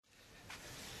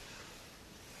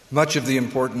Much of the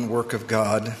important work of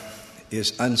God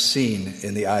is unseen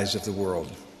in the eyes of the world.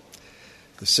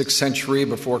 The 6th century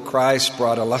before Christ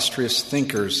brought illustrious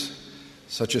thinkers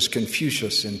such as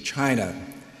Confucius in China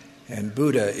and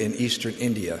Buddha in Eastern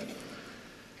India.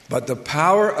 But the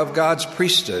power of God's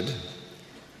priesthood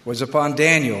was upon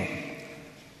Daniel,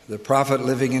 the prophet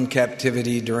living in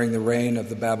captivity during the reign of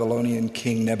the Babylonian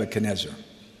king Nebuchadnezzar.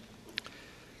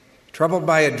 Troubled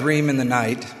by a dream in the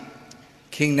night,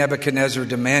 King Nebuchadnezzar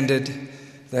demanded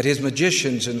that his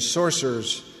magicians and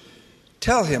sorcerers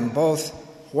tell him both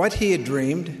what he had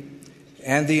dreamed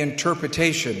and the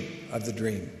interpretation of the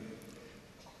dream.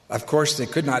 Of course, they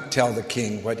could not tell the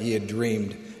king what he had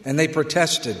dreamed, and they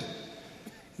protested,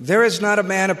 "There is not a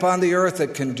man upon the earth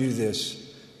that can do this,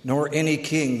 nor any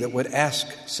king that would ask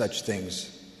such things."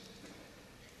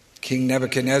 King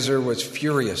Nebuchadnezzar was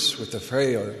furious with the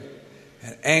failure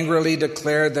and angrily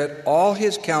declared that all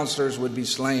his counselors would be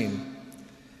slain.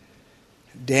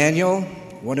 Daniel,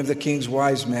 one of the king's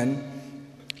wise men,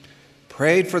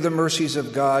 prayed for the mercies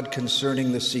of God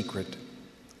concerning the secret.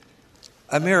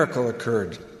 A miracle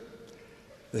occurred.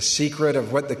 The secret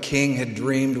of what the king had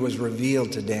dreamed was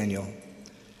revealed to Daniel.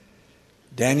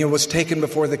 Daniel was taken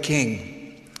before the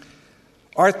king.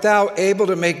 "Art thou able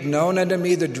to make known unto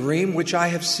me the dream which I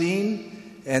have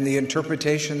seen and the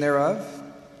interpretation thereof?"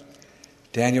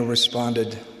 Daniel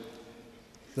responded,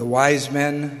 "The wise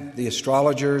men, the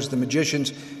astrologers, the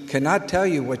magicians cannot tell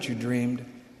you what you dreamed.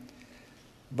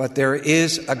 But there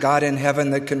is a God in heaven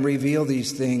that can reveal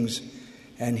these things,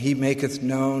 and he maketh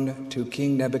known to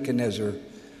King Nebuchadnezzar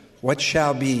what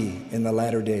shall be in the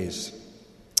latter days.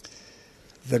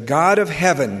 The God of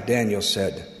heaven," Daniel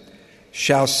said,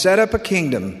 "shall set up a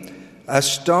kingdom, a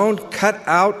stone cut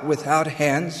out without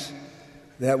hands,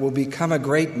 that will become a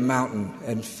great mountain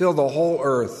and fill the whole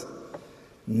earth,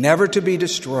 never to be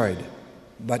destroyed,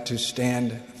 but to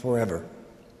stand forever."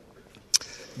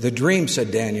 "The dream,"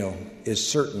 said Daniel, "is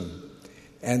certain,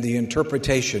 and the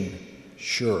interpretation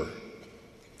sure."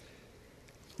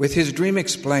 With his dream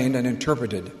explained and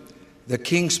interpreted, the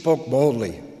king spoke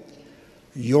boldly,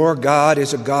 "Your God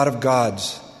is a God of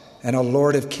gods and a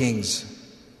Lord of kings."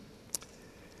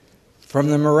 From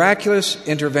the miraculous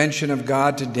intervention of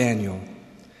God to Daniel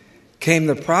came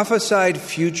the prophesied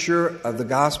future of the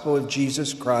gospel of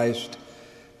Jesus Christ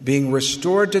being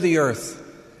restored to the earth,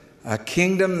 a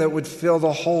kingdom that would fill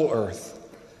the whole earth,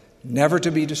 never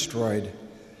to be destroyed,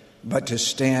 but to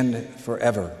stand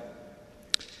forever.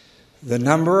 The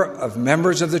number of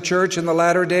members of the church in the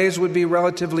latter days would be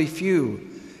relatively few,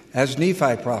 as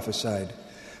Nephi prophesied,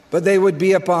 but they would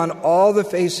be upon all the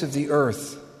face of the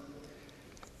earth,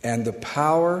 and the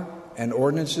power and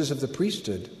ordinances of the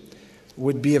priesthood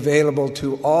would be available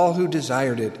to all who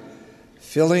desired it,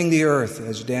 filling the earth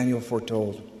as Daniel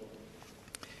foretold.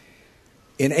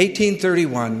 In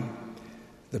 1831,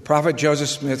 the prophet Joseph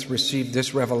Smith received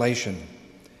this revelation: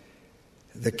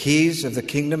 "The keys of the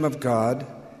kingdom of God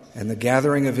and the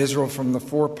gathering of Israel from the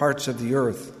 4 parts of the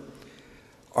earth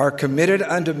are committed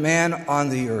unto man on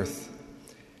the earth,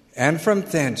 and from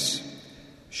thence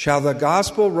shall the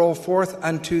gospel roll forth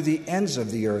unto the ends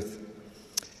of the earth,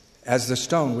 as the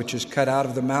stone which is cut out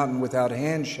of the mountain without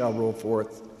hands shall roll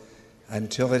forth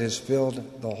until it has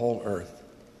filled the whole earth."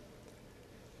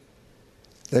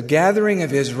 The gathering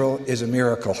of Israel is a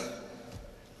miracle.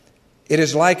 It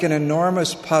is like an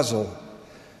enormous puzzle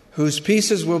whose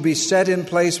pieces will be set in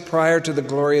place prior to the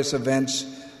glorious events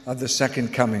of the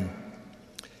second coming.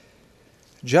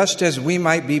 Just as we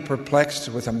might be perplexed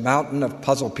with a mountain of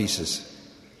puzzle pieces,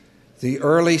 the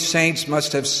early saints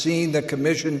must have seen the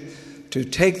commission to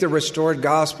take the restored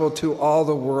gospel to all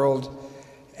the world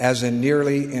as a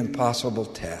nearly impossible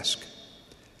task.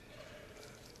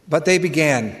 But they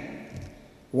began,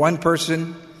 one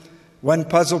person, one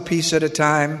puzzle piece at a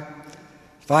time,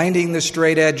 finding the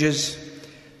straight edges,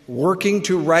 working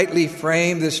to rightly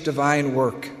frame this divine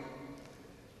work.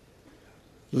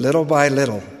 Little by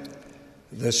little,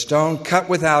 the stone cut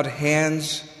without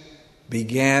hands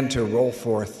began to roll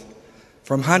forth,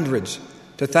 from hundreds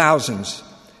to thousands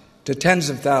to tens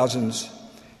of thousands,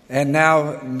 and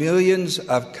now millions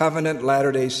of covenant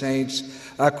Latter-day Saints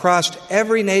across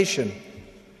every nation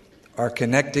are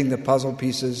connecting the puzzle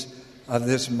pieces of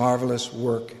this marvelous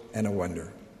work and a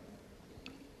wonder.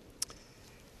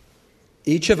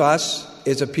 Each of us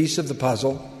is a piece of the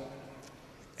puzzle,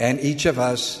 and each of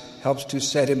us helps to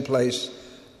set in place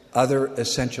other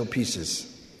essential pieces.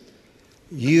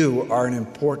 You are an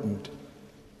important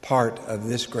part of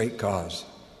this great cause.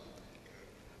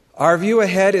 Our view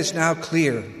ahead is now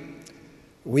clear.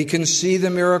 We can see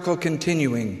the miracle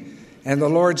continuing and the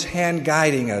Lord's hand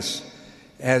guiding us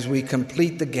as we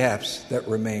complete the gaps that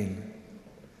remain.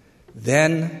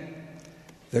 Then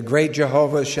the great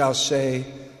Jehovah shall say,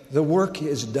 "The work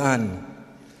is done,"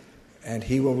 and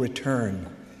he will return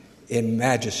in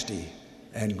majesty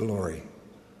and glory.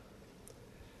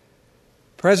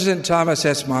 President Thomas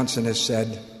S. Monson has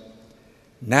said,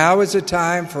 "Now is the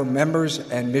time for members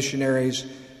and missionaries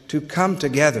to come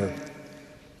together,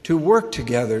 to work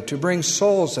together, to bring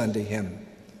souls unto him.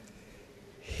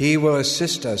 He will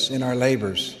assist us in our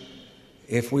labors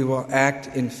if we will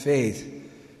act in faith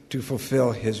to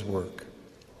fulfill his work."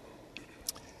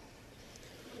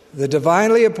 The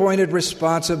divinely appointed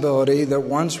responsibility that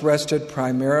once rested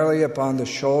primarily upon the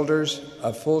shoulders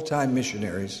of full-time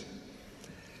missionaries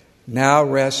now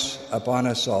rests upon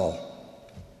us all.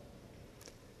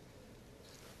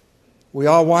 We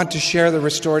all want to share the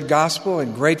restored gospel,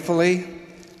 and gratefully,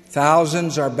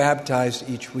 thousands are baptized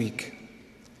each week.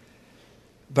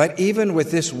 But even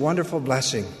with this wonderful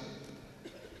blessing,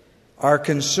 our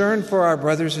concern for our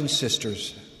brothers and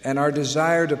sisters and our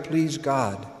desire to please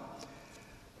God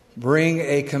bring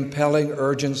a compelling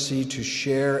urgency to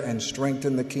share and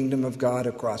strengthen the kingdom of God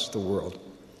across the world.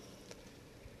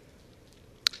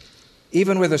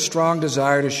 Even with a strong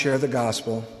desire to share the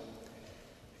gospel,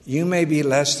 you may be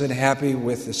less than happy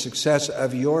with the success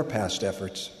of your past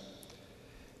efforts.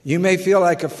 You may feel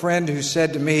like a friend who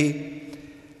said to me,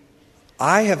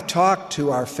 "I have talked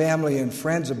to our family and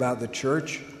friends about the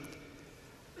church,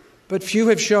 but few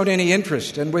have shown any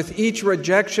interest, and with each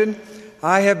rejection,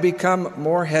 I have become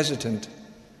more hesitant.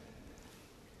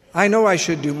 I know I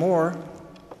should do more,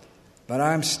 but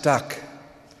I'm stuck,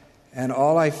 and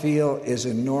all I feel is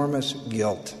enormous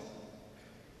guilt."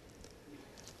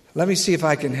 Let me see if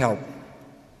I can help.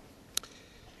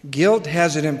 Guilt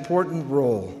has an important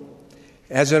role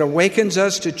as it awakens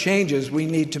us to changes we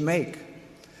need to make.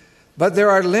 But there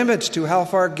are limits to how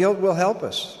far guilt will help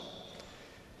us.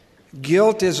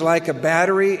 Guilt is like a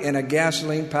battery in a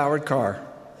gasoline-powered car.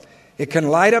 It can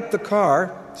light up the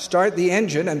car, start the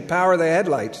engine, and power the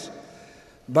headlights,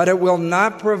 but it will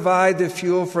not provide the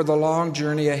fuel for the long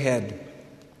journey ahead.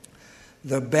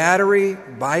 The battery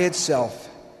by itself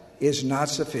is not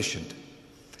sufficient,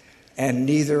 and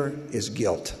neither is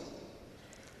guilt.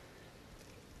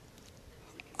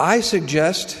 I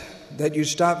suggest that you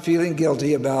stop feeling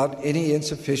guilty about any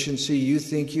insufficiency you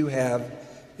think you have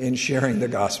in sharing the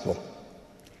gospel.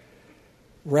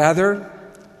 Rather,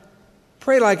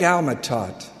 pray like Alma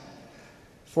taught,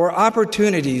 for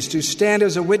opportunities to stand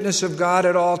as a witness of God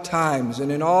at all times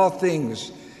and in all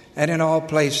things and in all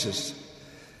places,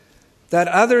 that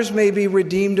others may be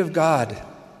redeemed of God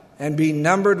and be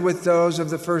numbered with those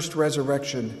of the first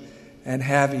resurrection and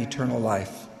have eternal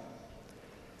life.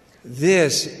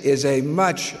 This is a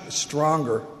much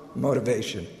stronger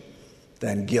motivation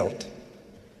than guilt.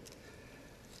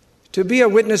 To be a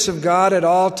witness of God at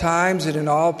all times and in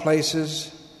all places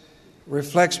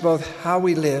reflects both how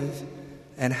we live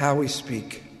and how we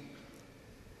speak.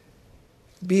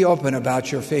 Be open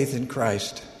about your faith in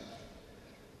Christ.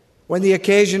 When the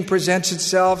occasion presents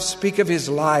itself, speak of his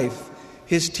life,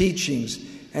 his teachings,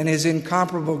 and his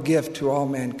incomparable gift to all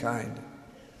mankind.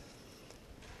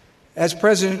 As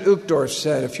President Uchtdorf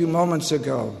said a few moments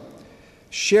ago,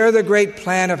 share the great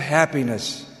plan of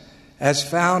happiness as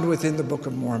found within the Book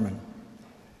of Mormon.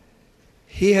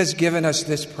 He has given us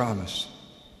this promise: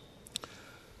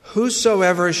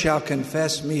 "Whosoever shall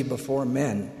confess me before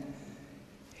men,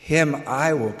 him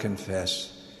I will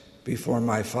confess before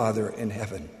my Father in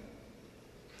heaven."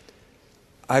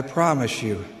 I promise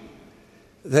you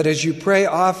that as you pray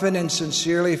often and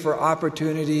sincerely for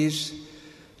opportunities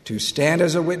to stand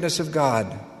as a witness of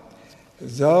God,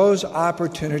 those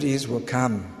opportunities will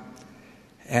come,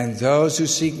 and those who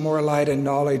seek more light and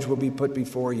knowledge will be put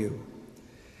before you.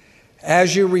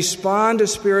 As you respond to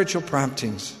spiritual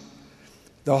promptings,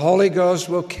 the Holy Ghost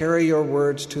will carry your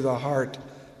words to the heart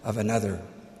of another.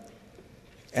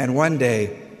 And one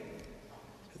day,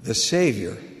 the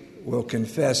Savior will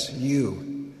confess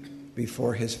you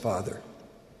before his Father.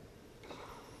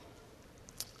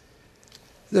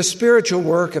 The spiritual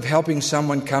work of helping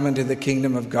someone come into the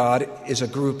kingdom of God is a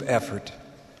group effort.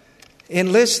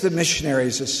 Enlist the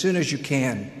missionaries as soon as you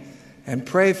can and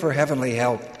pray for heavenly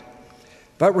help.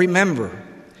 But remember,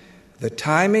 the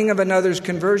timing of another's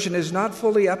conversion is not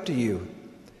fully up to you.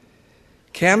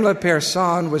 Kamla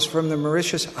Persson was from the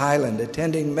Mauritius Island,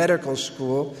 attending medical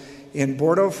school in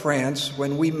Bordeaux, France,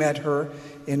 when we met her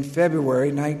in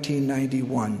February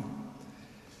 1991.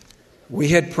 We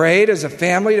had prayed as a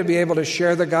family to be able to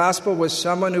share the gospel with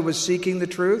someone who was seeking the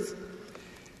truth,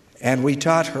 and we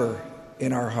taught her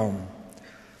in our home.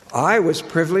 I was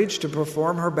privileged to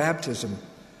perform her baptism.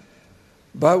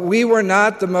 But we were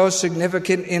not the most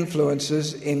significant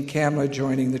influences in Kamla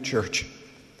joining the church.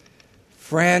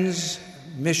 Friends,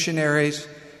 missionaries,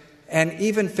 and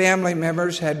even family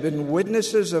members had been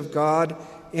witnesses of God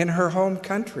in her home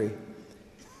country.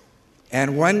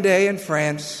 And one day in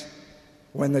France,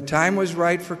 when the time was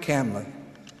right for Kamla,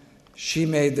 she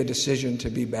made the decision to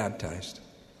be baptized.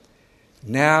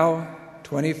 Now,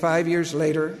 25 years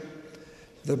later,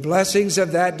 the blessings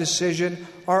of that decision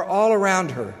are all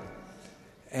around her,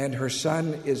 and her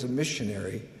son is a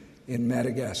missionary in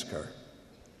Madagascar.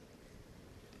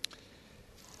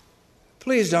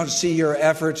 Please don't see your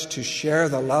efforts to share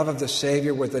the love of the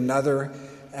Savior with another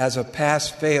as a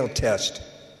pass-fail test,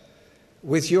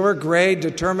 with your grade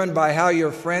determined by how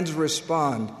your friends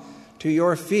respond to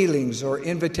your feelings or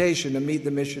invitation to meet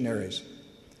the missionaries.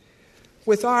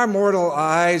 With our mortal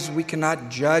eyes, we cannot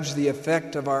judge the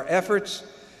effect of our efforts,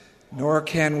 nor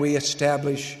can we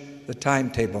establish the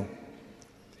timetable.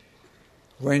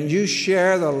 When you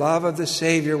share the love of the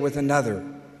Savior with another,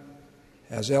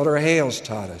 as Elder Hales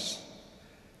taught us,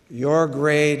 your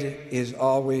grade is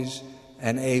always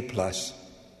an A+.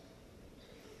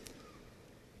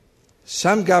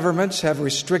 Some governments have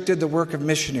restricted the work of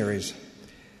missionaries,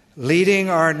 leading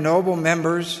our noble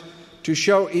members to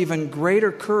show even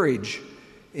greater courage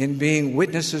in being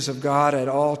witnesses of God at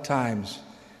all times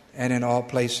and in all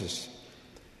places.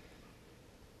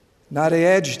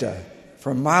 Nadezhda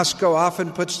from Moscow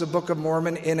often puts the Book of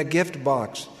Mormon in a gift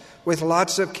box with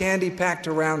lots of candy packed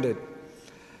around it.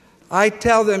 I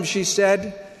tell them, she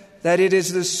said, that it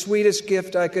is the sweetest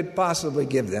gift I could possibly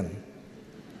give them.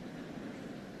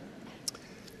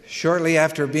 Shortly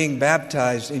after being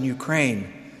baptized in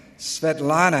Ukraine,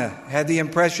 Svetlana had the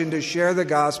impression to share the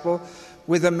gospel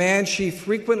with a man she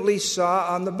frequently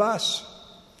saw on the bus.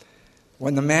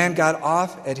 When the man got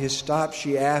off at his stop,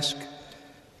 she asked,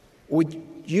 "Would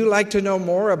you like to know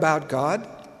more about God?"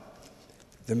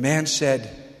 The man said,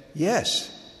 "Yes."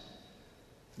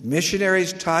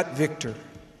 Missionaries taught Victor,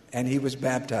 and he was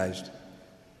baptized.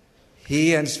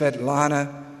 He and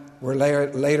Svetlana were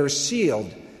later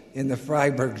sealed in the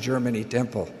Freiburg, Germany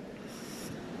temple.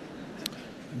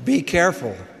 Be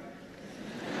careful.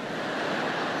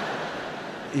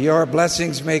 Your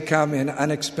blessings may come in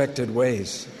unexpected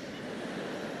ways.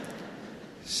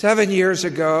 7 years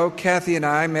ago, Kathy and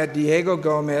I met Diego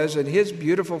Gomez and his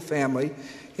beautiful family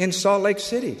in Salt Lake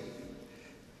City.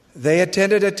 They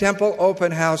attended a temple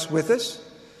open house with us,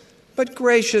 but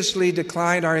graciously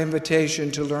declined our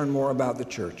invitation to learn more about the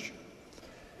church.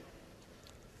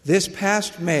 This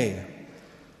past May,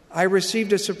 I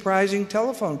received a surprising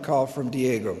telephone call from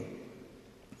Diego.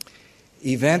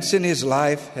 Events in his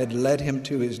life had led him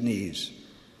to his knees.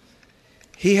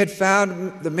 He had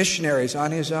found the missionaries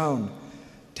on his own,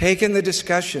 taken the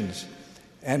discussions,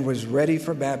 and was ready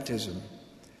for baptism.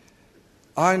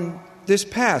 On this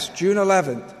past June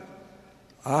 11th,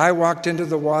 I walked into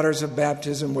the waters of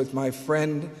baptism with my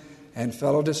friend and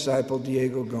fellow disciple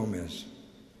Diego Gomez.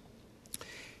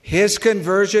 His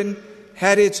conversion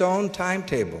had its own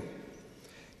timetable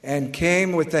and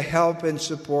came with the help and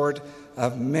support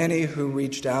of many who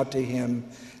reached out to him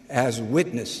as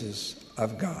witnesses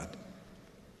of God.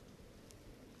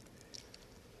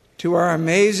 To our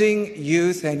amazing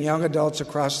youth and young adults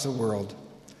across the world,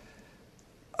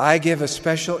 I give a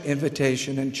special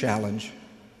invitation and challenge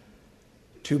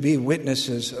to be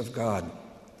witnesses of God.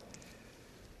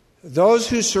 Those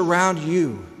who surround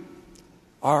you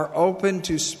are open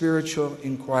to spiritual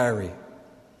inquiry.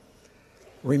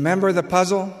 Remember the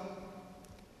puzzle?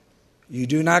 You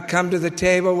do not come to the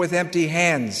table with empty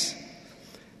hands,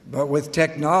 but with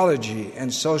technology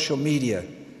and social media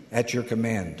at your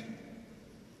command.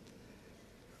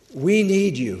 We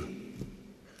need you.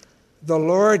 The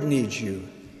Lord needs you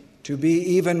to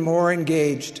be even more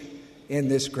engaged in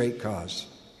this great cause.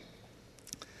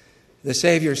 The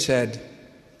Savior said,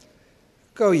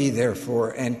 "Go ye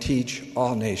therefore and teach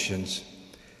all nations,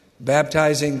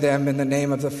 baptizing them in the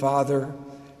name of the Father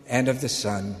and of the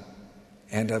Son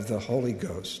and of the Holy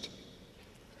Ghost."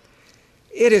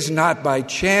 It is not by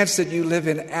chance that you live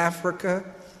in Africa,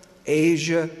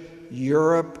 Asia,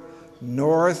 Europe,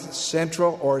 North,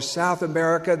 Central, or South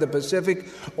America, the Pacific,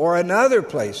 or another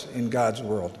place in God's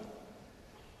world,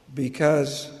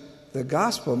 because the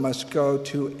gospel must go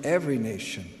to every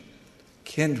nation,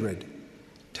 kindred,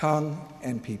 tongue,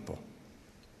 and people.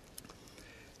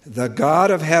 The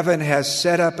God of heaven has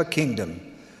set up a kingdom,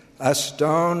 a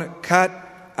stone cut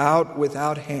out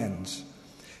without hands,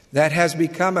 that has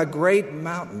become a great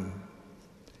mountain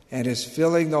and is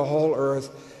filling the whole earth,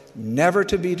 never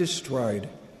to be destroyed,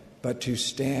 but to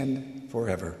stand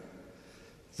forever.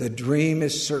 The dream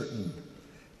is certain,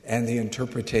 and the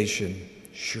interpretation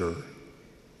sure.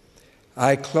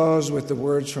 I close with the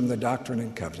words from the Doctrine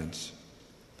and Covenants.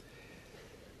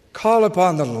 Call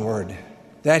upon the Lord,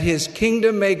 that his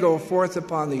kingdom may go forth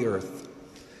upon the earth,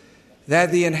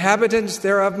 that the inhabitants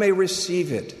thereof may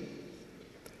receive it,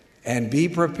 and be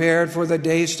prepared for the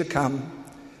days to come,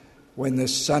 when the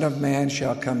Son of Man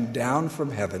shall come down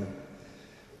from heaven,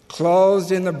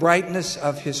 clothed in the brightness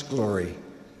of his glory,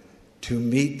 to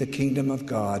meet the kingdom of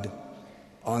God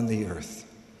on the earth.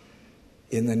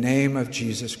 In the name of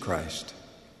Jesus Christ,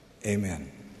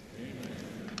 amen.